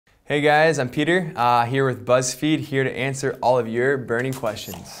Hey guys, I'm Peter, here with BuzzFeed, here to answer all of your burning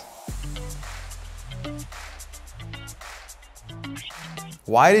questions.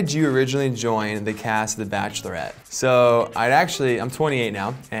 Why did you originally join the cast of The Bachelorette? So I'm 28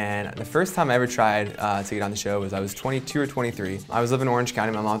 now, and the first time I ever tried to get on the show was I was 22 or 23. I was living in Orange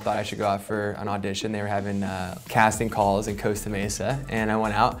County. My mom thought I should go out for an audition. They were having casting calls in Costa Mesa, and I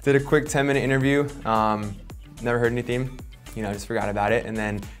went out, did a quick 10-minute interview, never heard anything, just forgot about it. And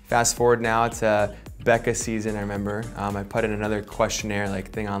then fast forward now to Becca's season, I remember. I put in another questionnaire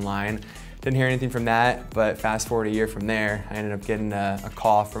thing online. Didn't hear anything from that, but fast forward a year from there, I ended up getting a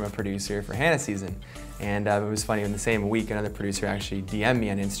call from a producer for Hannah's season. And it was funny, in the same week, another producer actually DM'd me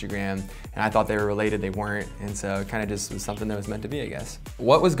on Instagram, and I thought they were related, they weren't. And so it kind of just was something that was meant to be, I guess.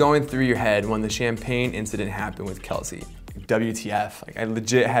 What was going through your head when the champagne incident happened with Kelsey? WTF, I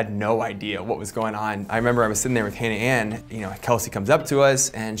legit had no idea what was going on. I remember I was sitting there with Hannah Ann, Kelsey comes up to us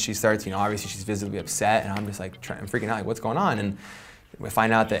and she starts, obviously she's visibly upset, and I'm just I'm freaking out, what's going on? And we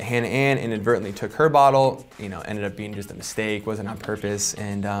find out that Hannah Ann inadvertently took her bottle, ended up being just a mistake, wasn't on purpose.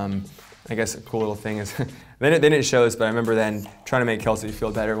 And I guess a cool little thing is, they didn't show us, but I remember then trying to make Kelsey feel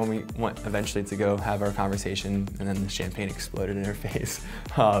better when we went eventually to go have our conversation, and then the champagne exploded in her face.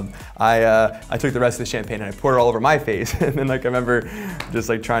 I took the rest of the champagne and I poured it all over my face, and then I remember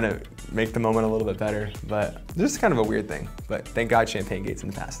just trying to make the moment a little bit better. But this is kind of a weird thing, but thank God champagne gates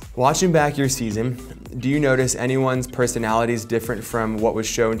in the past. Watching back your season, do you notice anyone's personalities different from what was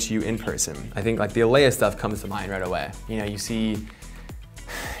shown to you in person? I think the Alayah stuff comes to mind right away. You see,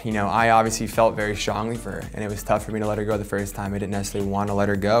 I obviously felt very strongly for her, and it was tough for me to let her go the first time. I didn't necessarily want to let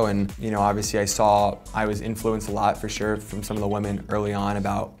her go, and obviously I was influenced a lot for sure from some of the women early on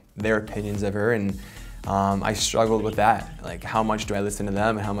about their opinions of her, and I struggled with that. How much do I listen to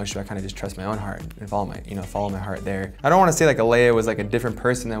them, and how much do I kind of just trust my own heart and follow my heart there. I don't want to say Alayah was a different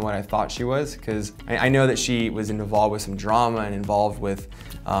person than what I thought she was, because I know that she was involved with some drama and involved with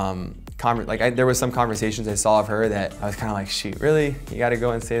there was some conversations I saw of her that I was kind of shoot, really? You gotta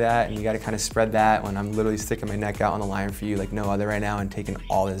go and say that, and you gotta kind of spread that when I'm literally sticking my neck out on the line for you like no other right now and taking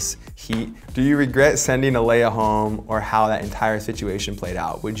all this heat. Do you regret sending Alayah home, or how that entire situation played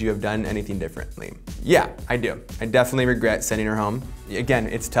out? Would you have done anything differently? Yeah, I do. I definitely regret sending her home. Again,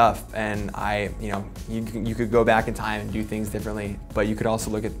 it's tough, and you could go back in time and do things differently, but you could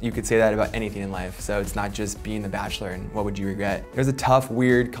also you could say that about anything in life. So it's not just being the Bachelor and what would you regret. It was a tough,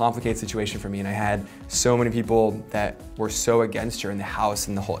 weird, complicated situation for me, and I had so many people that were so against her in the house,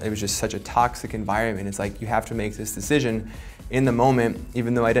 and it was just such a toxic environment. It's you have to make this decision in the moment,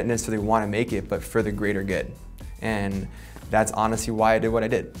 even though I didn't necessarily want to make it, but for the greater good. And that's honestly why I did what I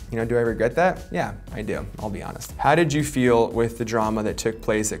did. Do I regret that? Yeah, I do, I'll be honest. How did you feel with the drama that took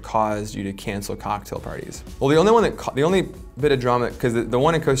place that caused you to cancel cocktail parties? Well, the only bit of drama, because the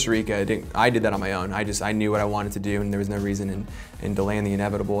one in Costa Rica, I did that on my own. I knew what I wanted to do, and there was no reason in delaying the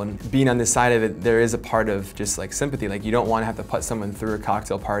inevitable. And being on this side of it, there is a part of just sympathy. You don't want to have to put someone through a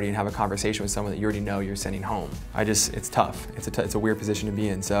cocktail party and have a conversation with someone that you already know you're sending home. It's tough. It's a weird position to be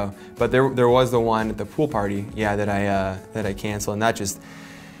in. So, but there was the one at the pool party, yeah, that I canceled, and that just,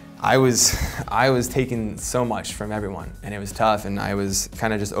 I was taking so much from everyone, and it was tough, and I was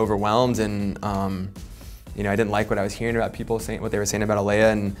kind of just overwhelmed, and I didn't like what I was hearing about people saying, what they were saying about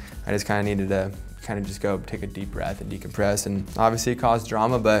Alayah, and I just kind of needed to just go take a deep breath and decompress. And obviously it caused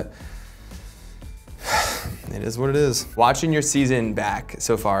drama, but it is what it is. Watching your season back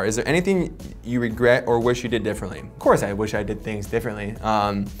so far, is there anything you regret or wish you did differently? Of course I wish I did things differently.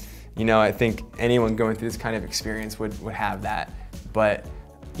 I think anyone going through this kind of experience would have that, but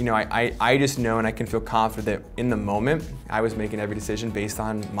I just know, and I can feel confident that in the moment, I was making every decision based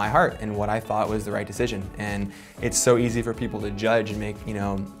on my heart and what I thought was the right decision. And it's so easy for people to judge and make,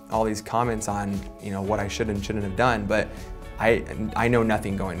 all these comments on, what I should and shouldn't have done, but I know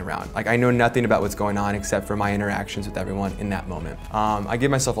nothing going around. I know nothing about what's going on except for my interactions with everyone in that moment. I give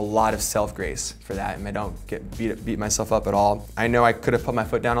myself a lot of self-grace for that, and I don't beat myself up at all. I know I could have put my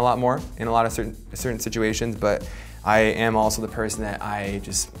foot down a lot more in a lot of certain situations, but I am also the person that I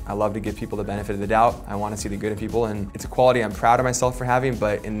love to give people the benefit of the doubt. I want to see the good in people, and it's a quality I'm proud of myself for having,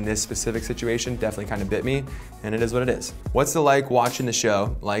 but in this specific situation, definitely kind of bit me, and it is what it is. What's it like watching the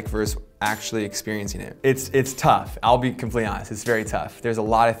show, versus actually experiencing it? It's tough. I'll be completely honest, it's very tough. There's a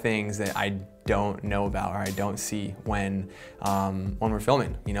lot of things that I don't know about or I don't see when we're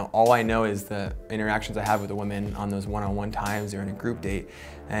filming. All I know is the interactions I have with the women on those one-on-one times or in a group date.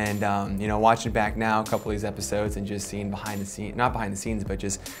 And watching back now a couple of these episodes and just seeing behind the scenes, not behind the scenes, but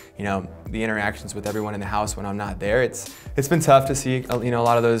just the interactions with everyone in the house when I'm not there. It's been tough to see a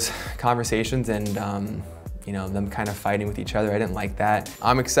lot of those conversations, and you know, them kind of fighting with each other. I didn't like that.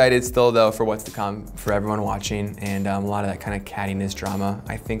 I'm excited still though for what's to come for everyone watching, and a lot of that kind of cattiness drama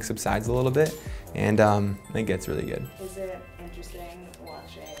I think subsides a little bit, and it gets really good. Is it interesting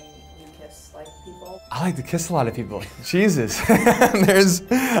watching you kiss like people? I like to kiss a lot of people. Jesus.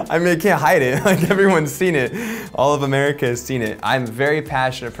 I mean, I can't hide it. Like, everyone's seen it. All of America has seen it. I'm a very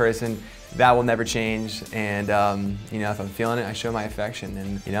passionate person. That will never change, and you know, if I'm feeling it, I show my affection,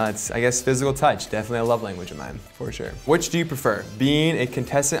 and you know, it's, I guess, physical touch, definitely a love language of mine, for sure. Which do you prefer, being a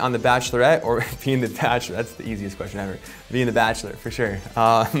contestant on The Bachelorette or being the Bachelor? That's the easiest question ever. Being the Bachelor, for sure.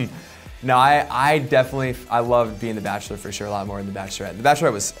 No, I loved being the Bachelor for sure a lot more than the Bachelorette. The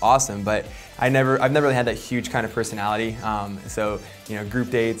Bachelorette was awesome, but I've never really had that huge kind of personality. So, you know,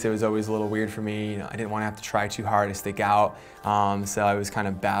 group dates, it was always a little weird for me. You know, I didn't want to have to try too hard to stick out. So I was kind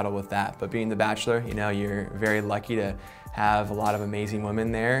of battle with that. But being the Bachelor, you know, you're very lucky to have a lot of amazing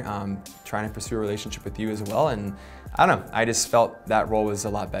women there trying to pursue a relationship with you as well. And I don't know, I just felt that role was a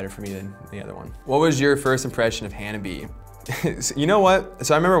lot better for me than the other one. What was your first impression of Hannah B? You know what?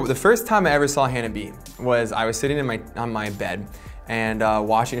 So I remember the first time I ever saw Hannah B was I was sitting on my bed and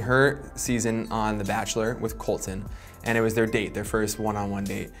watching her season on The Bachelor with Colton, and it was their date, their first one-on-one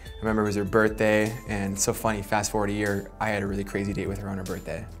date. I remember it was her birthday, and it's so funny, fast forward a year, I had a really crazy date with her on her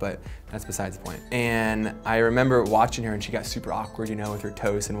birthday, but that's besides the point. And I remember watching her, and she got super awkward, you know, with her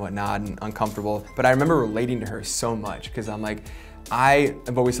toast and whatnot, and uncomfortable, but I remember relating to her so much, because I'm like,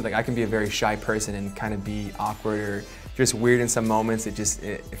 I've always said, like, I can be a very shy person and kind of be awkward or just weird in some moments.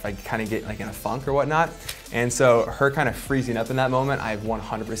 If I kind of get like in a funk or whatnot. And so her kind of freezing up in that moment, I've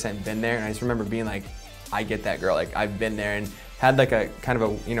 100% been there. And I just remember being like, I get that girl. Like, I've been there, and had like a kind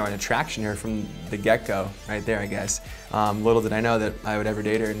of a, you know, an attraction here from the get-go right there, I guess. Little did I know that I would ever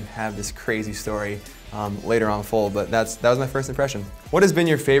date her and have this crazy story later on unfold, but that was my first impression. What has been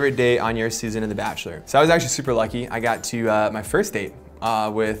your favorite date on your season of The Bachelor? So I was actually super lucky. I got to my first date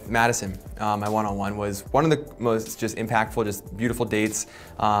with Madison. My one-on-one was one of the most just impactful, just beautiful dates.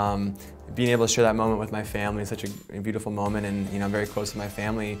 Being able to share that moment with my family is such a beautiful moment, and you know, I'm very close with my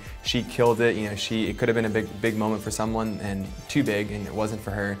family. She killed it. You know, it could have been a big moment for someone, and too big, and it wasn't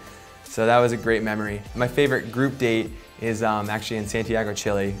for her. So that was a great memory. My favorite group date is actually in Santiago,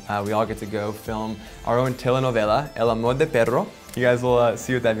 Chile. We all get to go film our own telenovela, El Amor de Perro. You guys will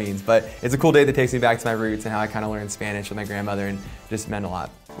see what that means, but it's a cool date that takes me back to my roots and how I kind of learned Spanish with my grandmother, and just meant a lot.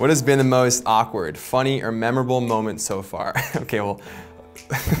 What has been the most awkward, funny, or memorable moment so far? Okay, well,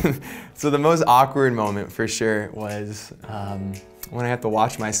 so the most awkward moment for sure was when I had to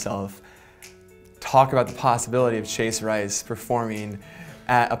watch myself talk about the possibility of Chase Rice performing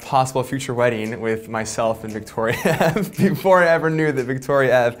at a possible future wedding with myself and Victoria F. before I ever knew that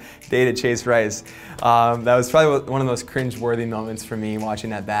Victoria F. dated Chase Rice. That was probably one of the most cringe-worthy moments for me watching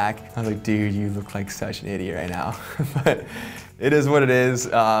that back. I was like, dude, you look like such an idiot right now. But it is what it is.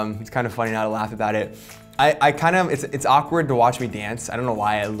 It's kind of funny now to laugh about it. It's awkward to watch me dance. I don't know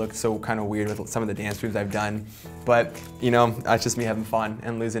why I look so kind of weird with some of the dance moves I've done, but you know, that's just me having fun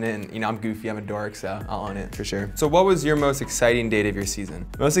and losing it, and you know, I'm goofy, I'm a dork, so I'll own it for sure. So what was your most exciting date of your season?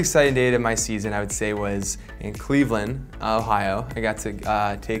 Most exciting date of my season, I would say, was in Cleveland, Ohio. I got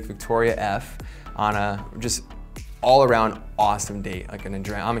to take Victoria F. on a just all-around awesome date. Like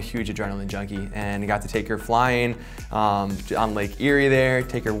I'm a huge adrenaline junkie, and I got to take her flying on Lake Erie there,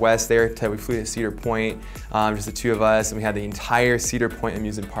 take her west there, we flew to Cedar Point, just the two of us, and we had the entire Cedar Point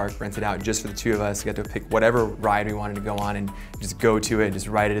amusement park rented out just for the two of us. We got to pick whatever ride we wanted to go on and just go to it, just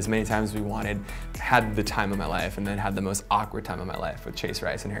ride it as many times as we wanted. Had the time of my life, and then had the most awkward time of my life with Chase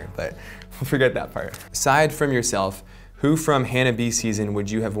Rice and her, but we'll forget that part. Aside from yourself, who from Hannah B season would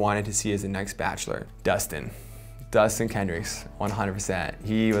you have wanted to see as the next Bachelor? Dustin Kendricks, 100%.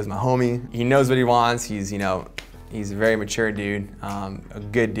 He was my homie. He knows what he wants. He's a very mature dude, a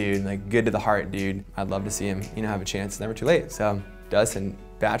good dude, like good to the heart dude. I'd love to see him, you know, have a chance. It's never too late. So Dustin,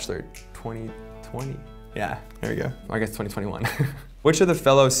 Bachelor 2020. Yeah, there we go. I guess 2021. Which of the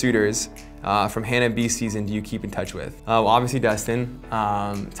fellow suitors from Hannah B season do you keep in touch with? Well, obviously Dustin,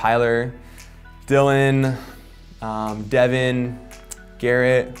 Tyler, Dylan, Devin,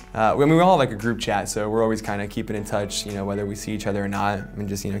 Garrett. I mean, we all have like a group chat, so we're always kind of keeping in touch, you know, whether we see each other or not, and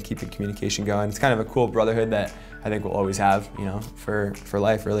just, you know, keeping communication going. It's kind of a cool brotherhood that I think we'll always have, you know, for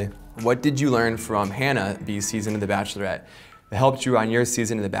life, really. What did you learn from Hannah B's season of The Bachelorette? helped you on your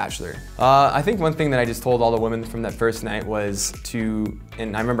season of The Bachelor? I think one thing that I just told all the women from that first night was to,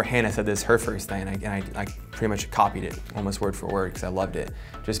 and I remember Hannah said this her first night, and I pretty much copied it almost word for word because I loved it.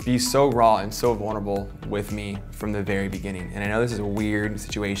 Just be so raw and so vulnerable with me from the very beginning. And I know this is a weird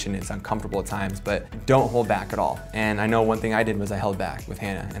situation, it's uncomfortable at times, but don't hold back at all. And I know one thing I did was I held back with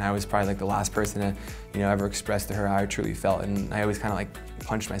Hannah, and I was probably like the last person to, ever express to her how I truly felt. And I always kind of like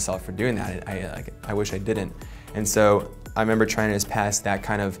punched myself for doing that. I wish I didn't. And so I remember trying to just pass that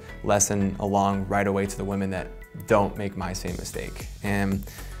kind of lesson along right away to the women that don't make my same mistake. And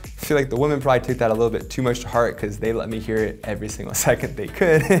I feel like the women probably took that a little bit too much to heart because they let me hear it every single second they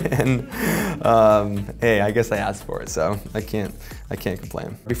could. And hey, I guess I asked for it, so I can't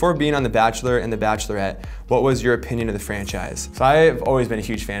complain. Before being on The Bachelor and The Bachelorette, what was your opinion of the franchise? So I've always been a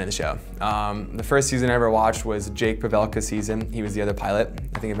huge fan of the show. The first season I ever watched was Jake Pavelka's season. He was the other pilot,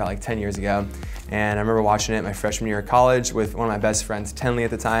 I think about like 10 years ago. And I remember watching it my freshman year of college with one of my best friends, Tenley, at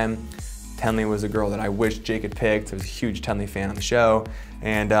the time. Tenley was a girl that I wish Jake had picked. I was a huge Tenley fan on the show.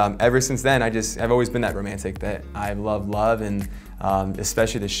 And ever since then, I've always been that romantic that I love, and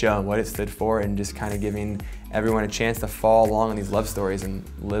especially the show and what it stood for, and just kind of giving everyone a chance to follow along in these love stories and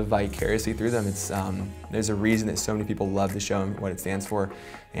live vicariously through them. It's there's a reason that so many people love the show and what it stands for.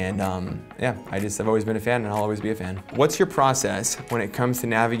 And yeah, I've always been a fan, and I'll always be a fan. What's your process when it comes to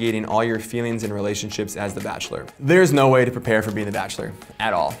navigating all your feelings and relationships as The Bachelor? There's no way to prepare for being The Bachelor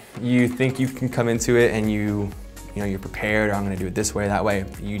at all. You think you can come into it and you're prepared, or I'm gonna do it this way or that way.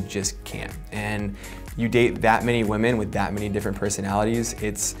 You just can't. And you date that many women with that many different personalities,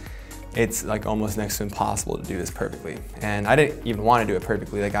 it's like almost next to impossible to do this perfectly. And I didn't even want to do it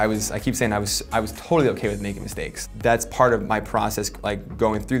perfectly. Like I keep saying I was totally okay with making mistakes. That's part of my process, like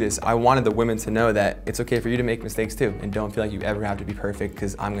going through this. I wanted the women to know that it's okay for you to make mistakes too, and don't feel like you ever have to be perfect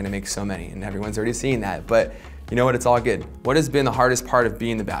because I'm gonna make so many, and everyone's already seeing that. But you know what, it's all good. What has been the hardest part of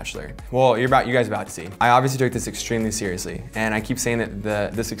being The Bachelor? Well, you guys are about to see. I obviously took this extremely seriously, and I keep saying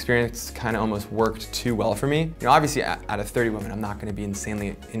that this experience kind of almost worked too well for me. Obviously out of 30 women, I'm not gonna be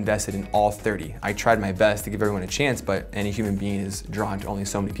insanely invested in all 30. I tried my best to give everyone a chance, but any human being is drawn to only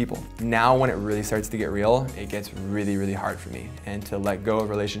so many people. Now when it really starts to get real, it gets really, really hard for me. And to let go of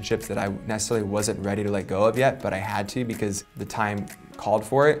relationships that I necessarily wasn't ready to let go of yet, but I had to because the time called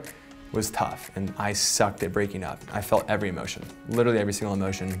for it, was tough, and I sucked at breaking up. I felt every emotion, literally every single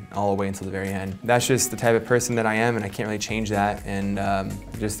emotion, all the way until the very end. That's just the type of person that I am, and I can't really change that, and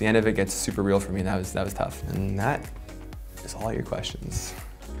just the end of it gets super real for me. That was tough. And that is all your questions.